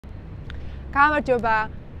გამარჯობა.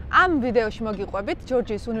 Ამ ვიდეოში მოგიყვებით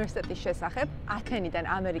ჯორჯიის უნივერსიტეტის შესახებ, ათენიდან,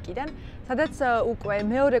 ამერიკიდან, სადაც უკვე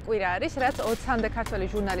მეორე კვირა არის, რაც 20-მდე ქართველი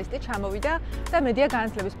ჟურნალისტი ჩამოვიდა და მედია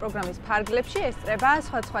განათლების პროგრამის ფარგლებში ესწრება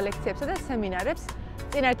სხვა ლექციებსა და სემინარებს.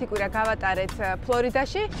 წინა ერთი კვირა გავატარეთ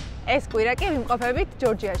ფლორიდაში, ეს კვირა კი ვიმყოფებით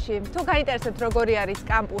ჯორჯიაში. თუ გაინტერესებთ როგორი არის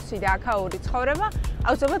კამპუსი და აქაური ცხოვრება,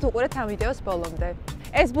 აუცილებლად უყურეთ ამ ვიდეოს ბოლომდე.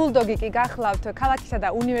 ეს ბულდოგი კი გახლავთ ქალაქისა და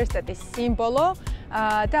უნივერსიტეტის სიმბოლო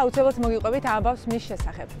და აუცილებლად მოგიყვებით ამბავს მის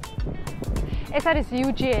შესახებ. ეს არის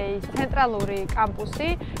UGA-ის ცენტრალური კამპუსი.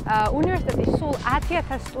 უნივერსიტეტი სულ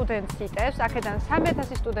 10,000 სტუდენტს იტევს, აქედან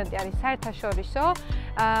 3,000 სტუდენტი არის საერთაშორისო.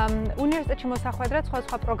 უნივერსიტეტში მოსახვედრად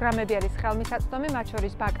სხვა პროგრამები არის ხელმისაწვდომი, მათ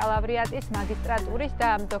შორის ბაკალავრიატის, მაგისტრატურის და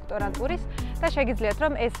დოქტორანტურის და შეგიძლიათ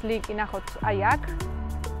რომ ეს ლინკი ნახოთ აი აქ.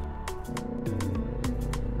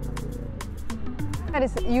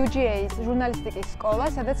 არის UGA-ის ჟურნალისტიკის სკოლა,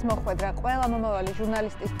 სადაც მოხვედრა ყველა მომავალი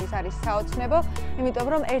ჟურნალისტისთვის არის საოცნებო, იმიტომ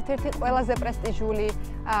რომ ერთ-ერთი ყველაზე პრესტიჟული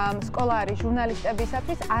სკოლა არის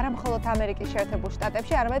ჟურნალისტებისათვის, არა მხოლოდ ამერიკის შეერთებულ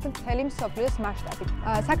შტატებში, არამედ მთელი მსოფლიოს მასშტაბით.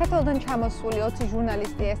 საქართველოდან ჩამოსული 20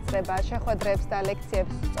 ჟურნალისტი ესწრება შეხვედრებს და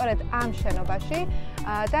ლექციებს სწორედ ამ შენობაში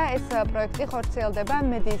და ეს პროექტი ხორციელდება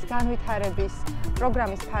მედიის განვითარების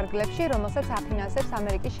პროგრამის ფარგლებში, რომელსაც აფინანსებს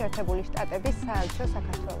ამერიკის შეერთებული შტატების საელჩო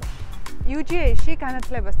საქართველოში. UGA-ში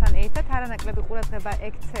განათლებასთან ერთად არანაკლები ყურადღება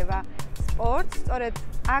ექცევა სპორტს. სწორედ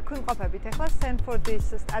აქ ვიმყოფებით ახლა სენფორდის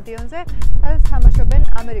სტადიონზე, სადაც თამაშობენ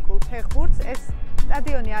ამერიკულ ფეხბურთს. ეს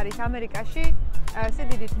სტადიონი არის ამერიკაში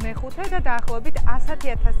სიდიდით მეხუთე და დაახლოებით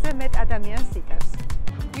 100,000-ზე მეტ ადამიანს იტევს.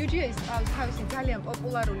 UGA-ის თავისი ძალიან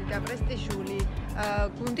პოპულარული და პრესტიჟული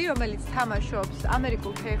გუნდი, რომელიც თამაშობს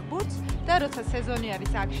ამერიკულ ფეხბურთს და როცა სეზონი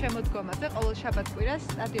არის აქ შემოდგომაზე, ყოველ შაბათ-კვირას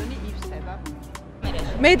სტადიონი ივსება.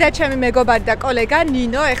 მე და ჩემი მეგობარი და კოლეგა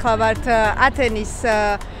ნინო ახლა ვართ ათენის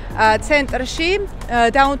ცენტრში,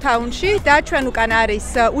 დაუნთაუნში და ჩვენ უკან არის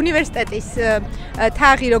უნივერსიტეტის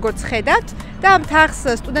თაღი, როგორც ხედავთ და ამ თაღს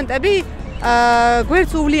სტუდენტები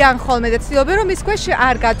გვერდს უვლიან ხოლმე და ცდილობენ რომ ის ქვეშ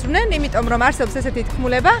არ გაძვრნენ, იმიტომ რომ არსებობს ესეთი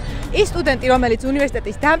თქმულება, ის სტუდენტი, რომელიც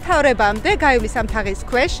უნივერსიტეტის დამთავრებამდე გაივლის ამ თაღის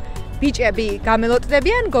ქვეშ, ბიჭები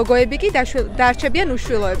გამელოწდებიან, გოგოები კი დარჩებიან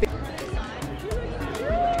უშვილოები.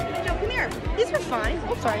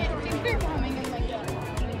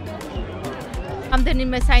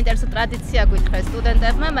 ამდენიმე საინტერესო ტრადიცია გვითხრეს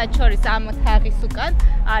სტუდენტებმა, მათ შორის ამ თაღის უკან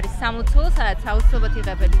არის სამლოცველო, სადაც აუცილებლად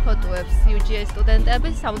იღებენ ფოტოებს UGA სტუდენტები.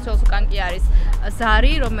 სამლოცველოს უკან კი არის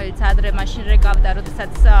ზარი, რომელიც ადრე მაშინ რეკავდა,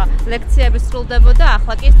 როდესაც ლექციები სრულდებოდა,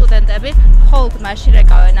 ახლა კი სტუდენტები მხოლოდ მაშინ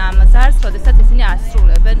რეკავენ ამ ზარს, როდესაც ისინი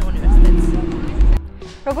ასრულებენ უნივერსიტეტს.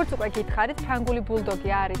 როგორც უკვე გითხარით, ფრანგული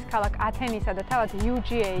ბულდოგი არის ქალაქ ათენისა და თავად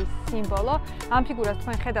UGA-ის სიმბოლო. ამ ფიგურას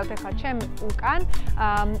თქვენ ხედავთ ახლა ჩემ უკან.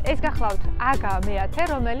 ეს გახლავთ აგა მეათე,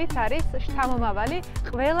 რომელიც არის შთამომავალი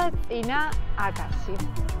ყველა წინა აგასი.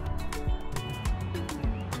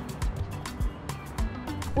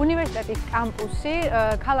 უნივერსიტეტის კამპუსი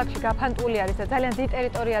ქალაქში გაფანტული არის და ძალიან დიდ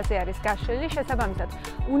ტერიტორიაზე არის გაშლილი. შესაბამისად,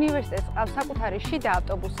 უნივერსიტეტს ყავს საკუთარი შიდა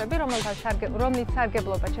ავტობუსები, რომლის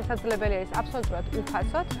სარგებლობა შესაძლებელი არის აბსოლუტურად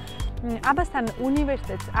უფასოდ. ამასთან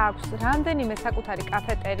უნივერსიტეტს აქვს რამდენიმე საკუთარი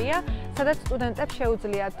კაფეტერია, სადაც სტუდენტებს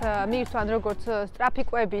შეუძლიათ მიირთვან როგორც სწრაფი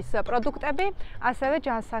კვების პროდუქტები, ასევე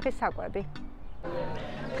ჯანსაღი საკვები.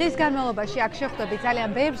 დღის განმავლობაში აქ შეხვდები ძალიან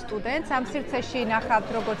ბევრ სტუდენტს. ამ სივრცეში ნახავთ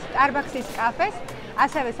როგორც სტარბაქსის კაფეს,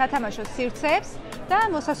 ასევე სათამაშო სივრცეებს და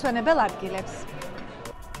მოსასვენებელ ადგილებს.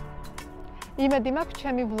 იმედი მაქვს,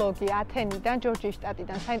 ჩემი ვლოგი ათენიდან, ჯორჯიის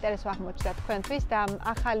შტატიდან საინტერესო აღმოჩნდა თქვენთვის და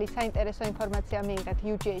ახალი საინტერესო ინფორმაცია მიიღეთ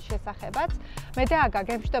UGA-ის შესახებაც. მე და აგა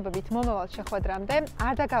გემშვიდობებით მომავალ შეხვედრამდე.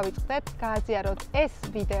 არ დაგავიწყდეთ, გააზიაროთ ეს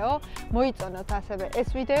ვიდეო, მოიწონოთ ასევე ეს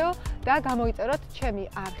ვიდეო და გამოიწეროთ ჩემი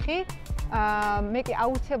არხი. მე კი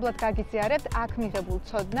აუცილებლად გაგიზიარებთ აქ მიღებულ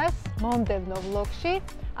ცოდნას მომდევნო ვლოგში.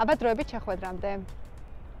 აბა დროებით შეხვედრამდე.